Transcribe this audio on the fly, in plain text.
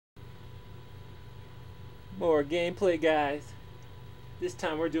More gameplay, guys. This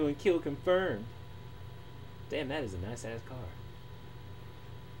time we're doing kill confirmed. Damn, that is a nice ass car.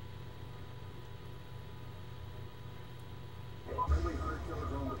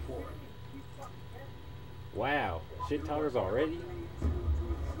 Wow, shit talkers already?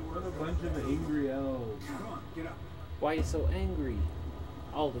 What a bunch of angry elves. Why you so angry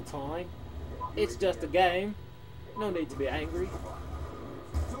all the time? It's just a game. No need to be angry.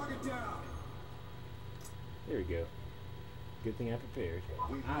 There we go. Good thing I prepared.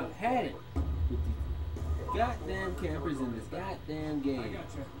 I've had it with these goddamn campers in this goddamn game.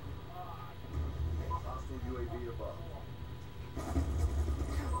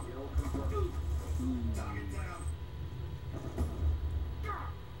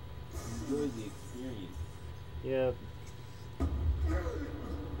 Enjoy the experience. Yep.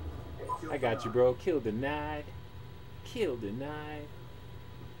 I got you, bro. Kill denied. Kill denied.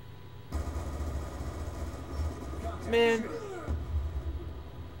 Man.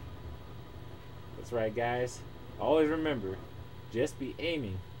 That's right, guys. Always remember, just be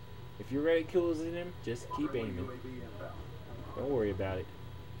aiming. If you're ready kills in him, just keep aiming. Don't worry about it.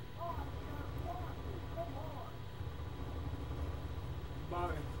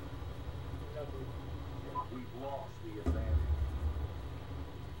 We've lost the advantage.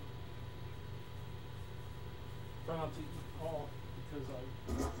 Try not to eat all because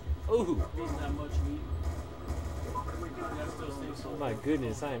Ooh. I eating that much meat. That still stays Oh my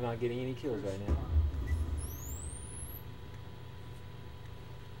goodness, I am not getting any kills right now.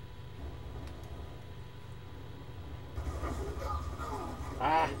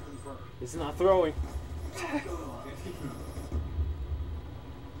 Ah, it's not throwing.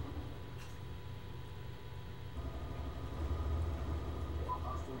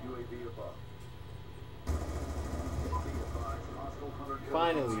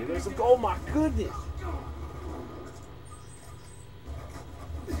 Finally, there's a goal. Oh my goodness.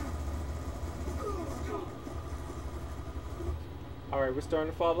 Alright, we're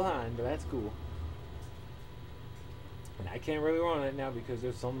starting to fall behind, but that's cool. And I can't really run it now because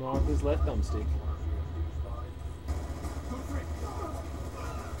there's something wrong with this left thumbstick.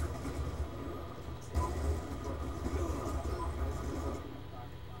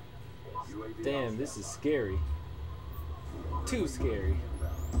 Damn, this is scary. Too scary.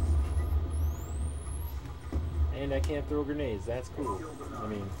 And I can't throw grenades, that's cool. I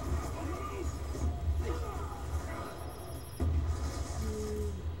mean...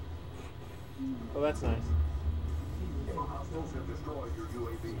 Oh, that's nice.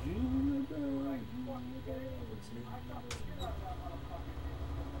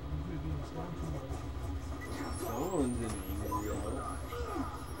 Someone's an angry elf.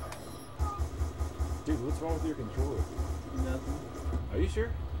 Dude, what's wrong with your controller? Nothing. Are you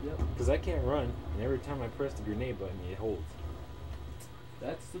sure? Yep. Because I can't run, and every time I press the grenade button, it holds.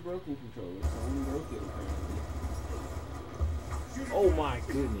 That's the broken controller. Someone broke it apparently. Oh my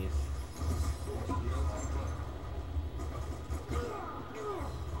goodness.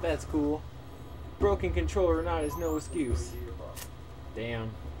 That's cool. Broken controller or not is no excuse.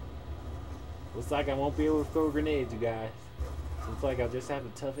 Damn. Looks like I won't be able to throw grenades, you guys. Looks like I'll just have to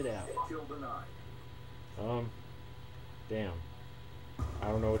tough it out. Damn. I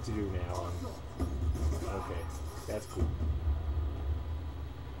don't know what to do now. Okay, that's cool.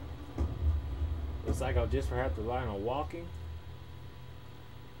 Looks like I'll just have to rely on walking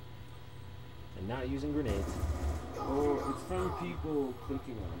and not using grenades. Oh, it's from people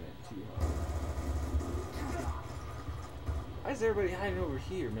clicking on it too hard. Why is everybody hiding over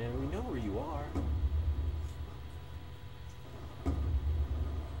here, man? We know where you are.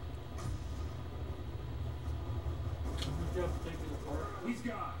 You have to take it apart. He's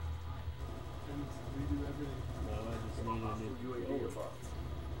gone. And redo everything. No, I just need a new controller.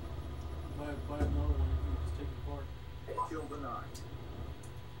 Buy another one if you just take it apart. Kill denied.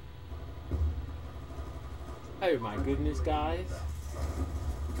 Oh my goodness, guys.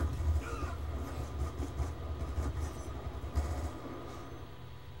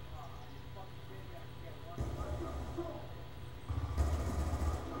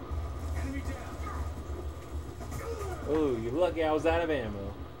 Oh, you're lucky I was out of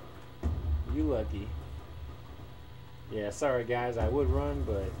ammo. You lucky. Yeah, sorry guys, I would run,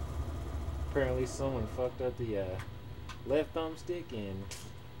 but apparently someone fucked up the left thumbstick, and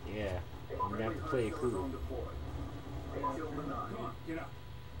yeah, I'm gonna have to play it cool. Kill denied. Get up.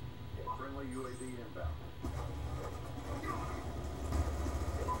 Friendly UAV inbound.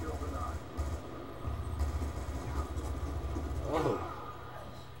 Kill denied. Oh,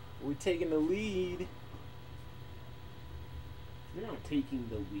 we taking the lead. You're not taking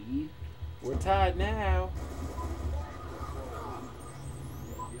the lead. We're tied now.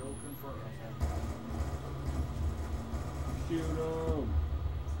 Kill confirmed. Shoot him.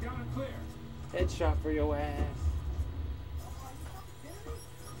 Down and clear. Headshot for your ass.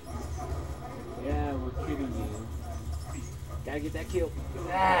 Yeah, we're kidding you. Gotta get that kill.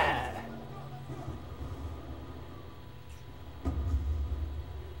 Ah.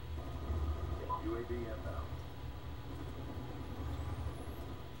 UAV inbound.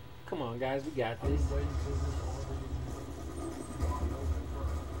 Come on, guys, we got I've been this. waiting for this all day. Kill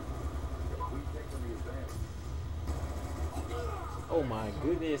confirmed. We've taken the advantage. Oh my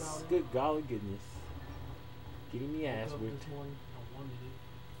goodness. Good golly goodness. Getting the ass Woke up whipped. this morning, I wanted it.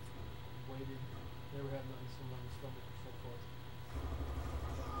 Waited. Never had nothing so my stomach so far.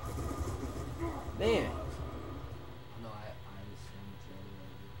 Man. No, I was cemetery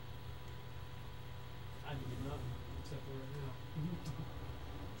later. I didn't get nothing except for right now.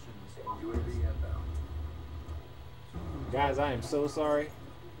 UAV inbound. Guys, I am so sorry.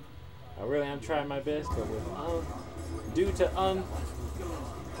 I really am trying my best, but with due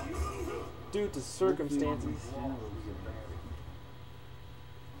to circumstances.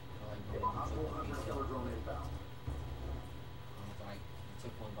 Hostile killer drone inbound.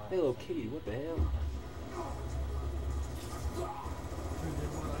 Hello Kitty, what the hell?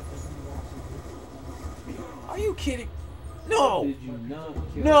 Are you kidding? No! Did you not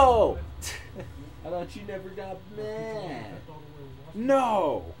kill No! I thought you never got mad.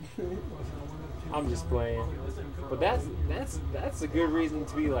 No! I'm just playing. But that's a good reason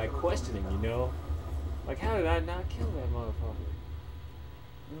to be like questioning, you know? Like, how did I not kill that motherfucker?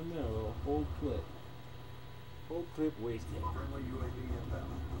 I don't know, a whole clip. Whole clip wasted. Friendly UAV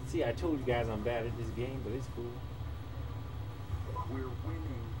inbound. See, I told you guys I'm bad at this game, but it's cool. We're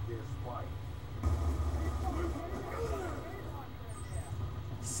winning this fight.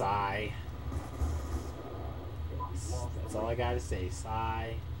 Sigh. That's all I gotta say.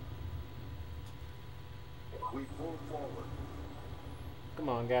 Sigh. We pull forward. Come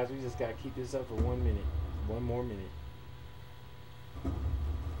on, guys. We just gotta keep this up for 1 minute. One more minute.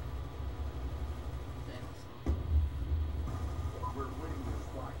 We're winning this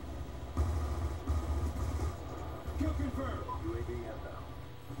fight. Kill confirmed. UAV inbound.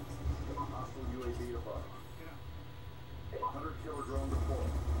 Hostile UAV above. Hunter killer drone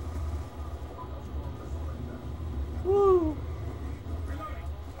deployed. Missile inbound. Woo!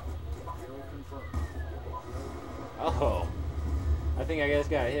 Kill confirmed. Oh. I think I guys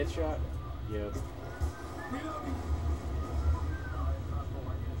got a headshot. Yep. Hostile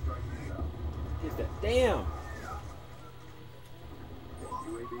lightning strike inbound. Hit that. Damn!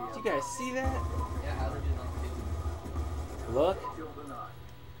 UAV Did you inbound. guys see that? Yeah, how did you not kill me? Look. Kill denied.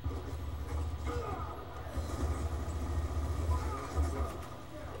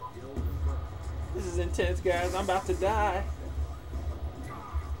 Kill confirmed. This is intense, guys. I'm about to die.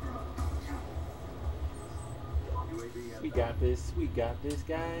 UAV We inbound. got this. We got this,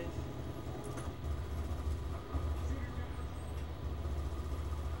 guys.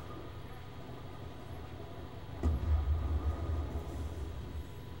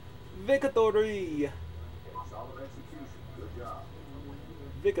 Victory! Solid execution. Good job.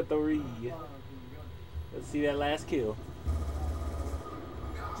 Victory! Let's see that last kill.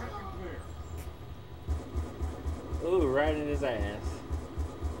 Check and clear. Ooh, right in his ass.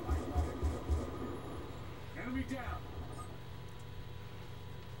 Enemy down.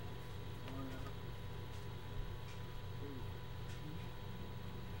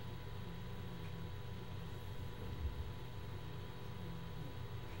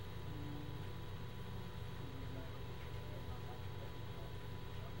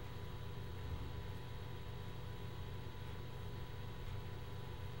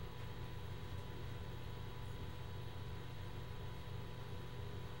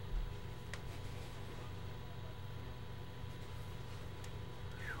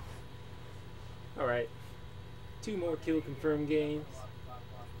 Alright. 2 more kill confirmed games.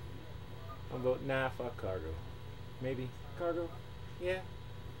 I'm voting nah, fuck cargo. Maybe cargo? Yeah.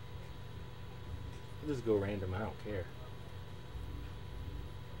 I'll just go random, I don't care.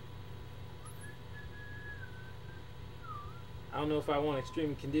 I don't know if I want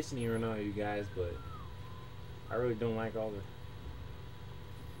extreme conditioning or not, you guys, but I really don't like all the.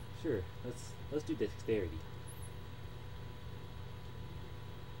 Sure, let's do dexterity.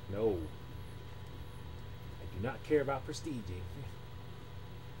 No. I do not care about prestiging.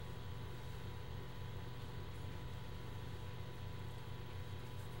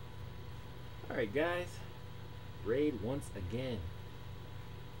 Alright guys. Raid once again.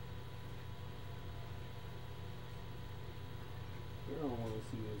 You don't want to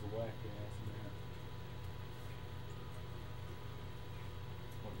see his whack. whack your ass in there.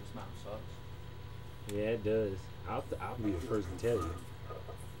 Well, this map sucks. Yeah, it does. I'll be the first to tell you.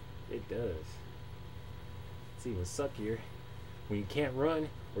 It does. It's even suckier when you can't run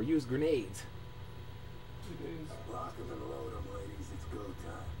or use grenades. It is. Lock 'em and load 'em, ladies. It's go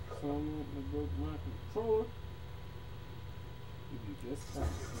time. Someone broke my controller. You do just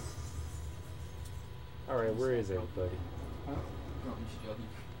fine. Alright, where is everybody? Huh? Probably should go.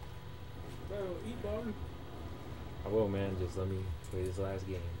 Bro, eat, Bobby. I will, man. Just let me play this last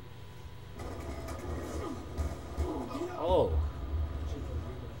game. Oh!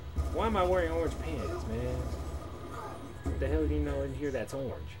 Why am I wearing orange pants, man? What the hell do you know in here that's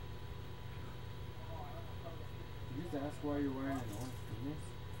orange? You just ask why you're wearing an orange penis?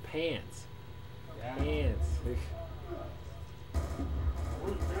 Pants. Yeah. Pants.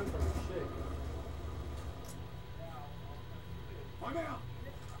 Orange pants are sick. I'm out.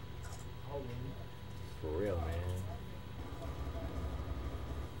 I'll win. For real, man.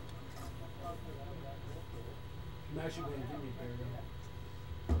 I'm actually going to give me a pair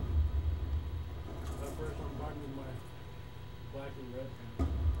though. At first I'm buying with my black and red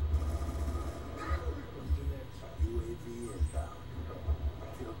pants. Let's do next. UAV inbound.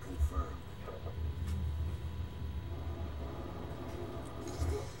 Kill confirmed.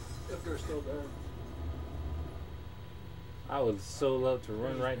 If they're still there. I would so love to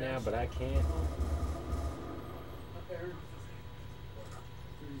run right now, but I can't. Aaron,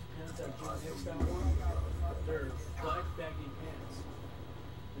 these pants that John Hicks got one, they're black baggy pants.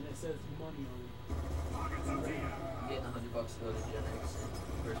 And it says money on them. I'm getting $100 to go to Gen X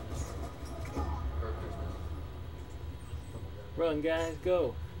Christmas. For Christmas. Run, guys,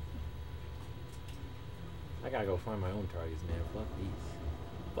 go. I gotta go find my own targets, man. Fuck these.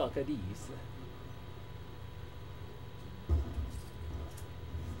 Fuck these.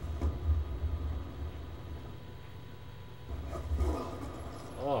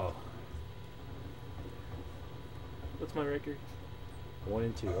 Oh. What's my record? 1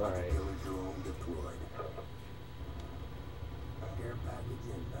 and 2. Alright. Killer drone deployed. Care package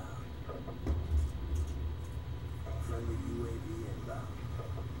inbound. Friendly UAV inbound.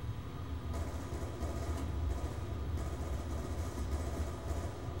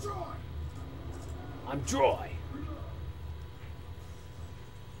 Joy! I'm Droy.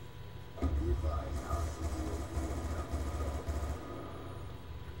 Be advised, hostile UAV inbound.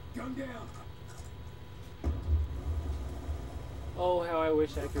 Gun down! Oh, how I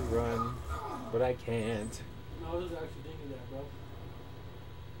wish I could run, but I can't. I was actually thinking that, bro.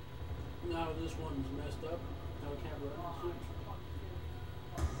 Now this one's messed up. Now I can't run and shit.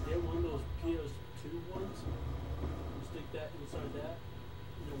 Get one of those PS2 ones. And stick that inside that.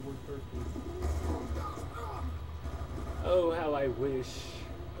 And it'll work perfectly. Oh, how I wish.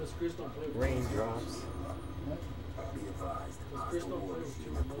 Because Chris don't play with Raindrops. Be advised, Because Chris hostile don't play war with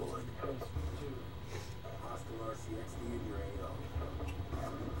two machine remotes deployed. on PS2. Hostile RCXD in your AO.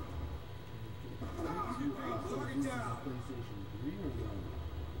 PlayStation 3 or no?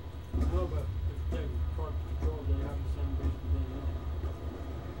 No, but if you take part control, they have the same basic thing in it.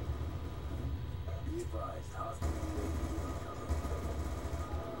 Be advised, hostile UAV incoming.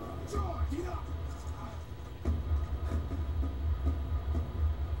 Joy, get up!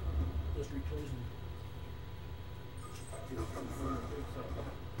 Just replace them. Kill confirmed.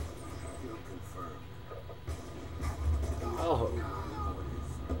 Kill confirmed. Oh.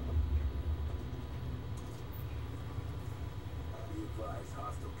 Be advised,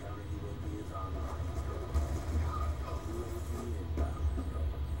 hostile counter UAV is online. UAV inbound.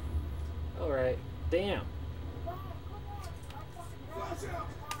 Alright. Damn. Flash out!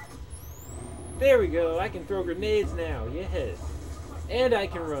 There we go. I can throw grenades now. Yes. And I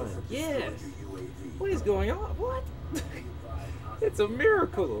can run. Yes. UAV. What is going on? What? It's a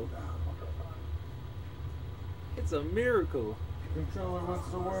miracle. It's a miracle. Controller wants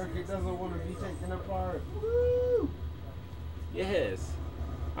to work, it doesn't want to be taken apart. Woo! Yes.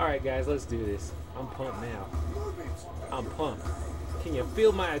 Alright, guys, let's do this. I'm pumped now. I'm pumped. Can you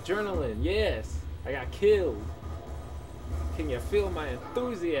feel my adrenaline? Yes. I got killed. Can you feel my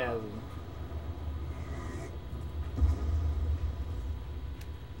enthusiasm?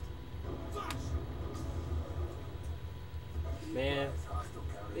 Man,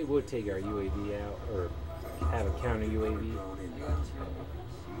 they would take our UAV out or have a counter UAV.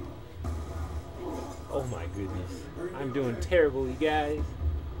 Oh my goodness. I'm doing terrible, you guys.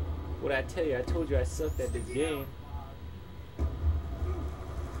 What I tell you, I told you I sucked at this game.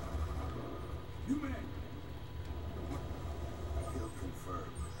 Human. Kill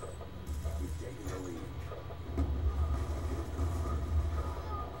confirmed. We've taken the lead. Kill confirmed.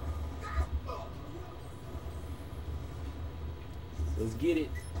 Let's get it.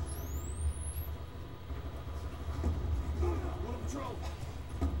 Hell.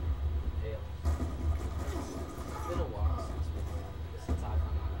 It's been a while since I've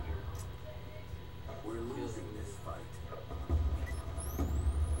come out here. We're losing this fight.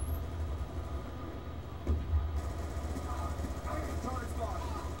 Target spot.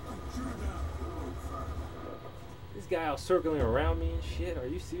 Shoot her down. This guy all circling around me and shit. Are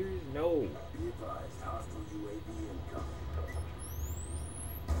you serious? No. Be advised, hostile UAV incoming.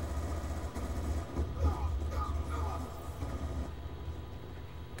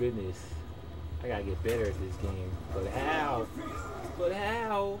 Goodness. I gotta get better at this game. But how? But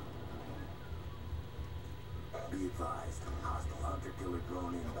how? Be advised, hostile hunter-killer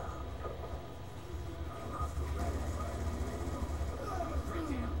drone inbound. Hostile rapid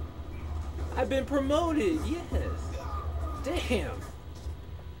fire. I've been promoted. Yes. Damn.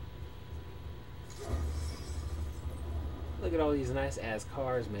 Look at all these nice ass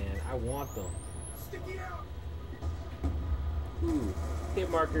cars, man. I want them. Sticky out. Ooh. Hit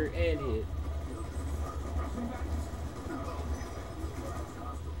marker and hit. Hostile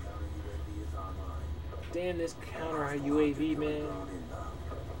counter-UAV is online. Damn this counter UAV, man.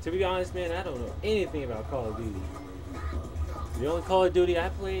 To be honest, man, I don't know anything about Call of Duty. The only Call of Duty I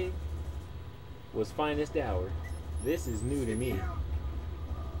played was Finest Hour. This is new to me.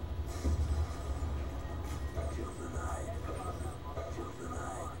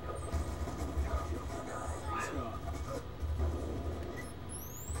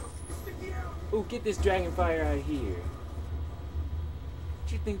 Ooh, get this Dragonfire out of here.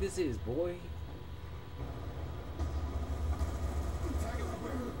 What you think this is, boy?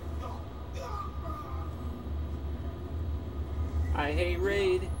 I hate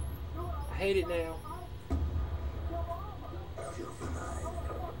Raid. I hate it now.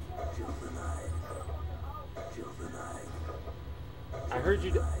 I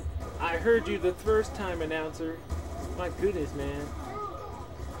heard you the first time, announcer. My goodness, man.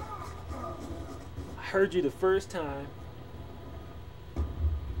 I heard you the first time.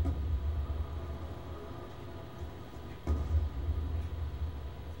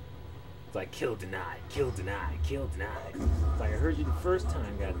 It's like kill denied, kill denied, kill denied. It's like I heard you the first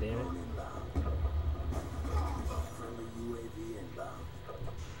time, goddammit. Friendly UAV inbound.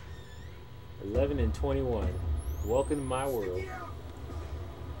 11 and 21. Welcome to my world.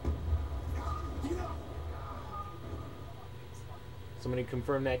 Somebody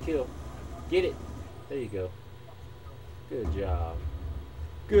confirm that kill. Get it. There you go. Good job.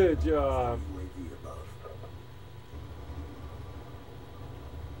 Good job. UAV above.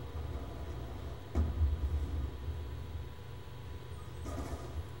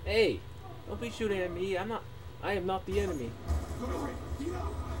 Hey, don't be shooting at me. I am not the enemy.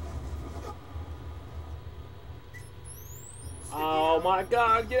 Oh my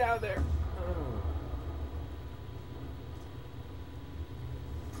god, get out of there. Oh.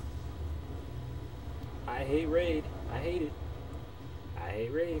 I hate Raid. I hate it. I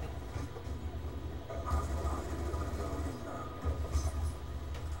hate Raid.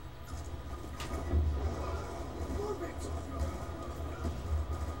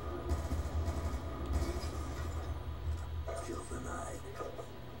 Kill denied.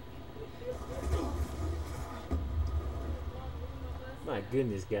 My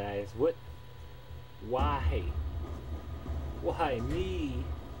goodness, guys. What? Why? Why me?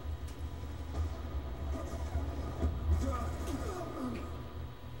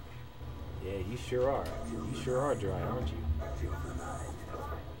 Yeah, you sure are. You sure are dry, aren't you? Kill denied.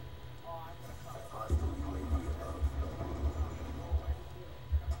 Hostile UAV above.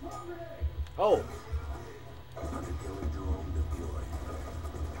 Oh, Hunter-killer drone deployed.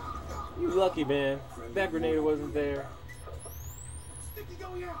 you lucky, man. That grenade wasn't there. Sticky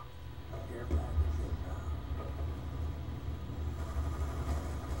going out. Care package inbound.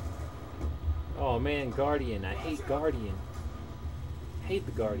 Oh man, Guardian. I hate Guardian. Hate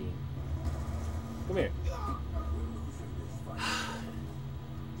the Guardian. Come here.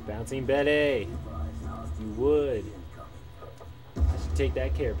 Bouncing Betty. You would. I should take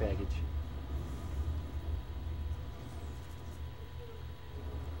that care package.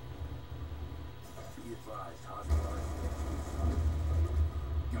 Be advised, hostile RCXD.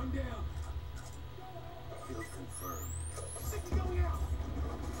 Gun down. Kill confirmed. Sticky going out.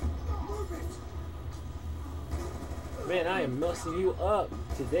 Move it. Man, I am messing you up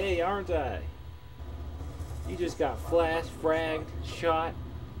today, aren't I? You just got flashed, fragged, shot,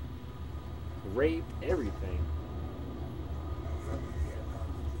 raped, everything.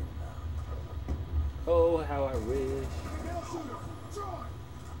 Oh, how I wish.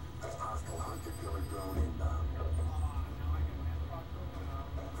 Hostile hunter-killer drone inbound.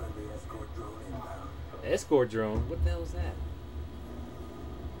 Escort drone? What the hell is that?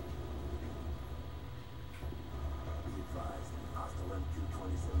 Be advised, hostile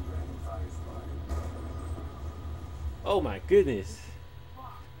MQ-27 Dragonfire spotted. Oh my goodness.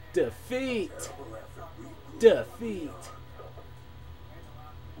 Defeat! Terrible effort. Regroup. Defeat!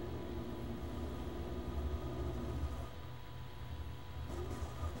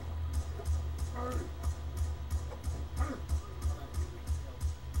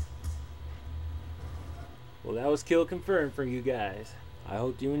 Well, that was kill confirmed for you guys. I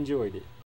hope you enjoyed it.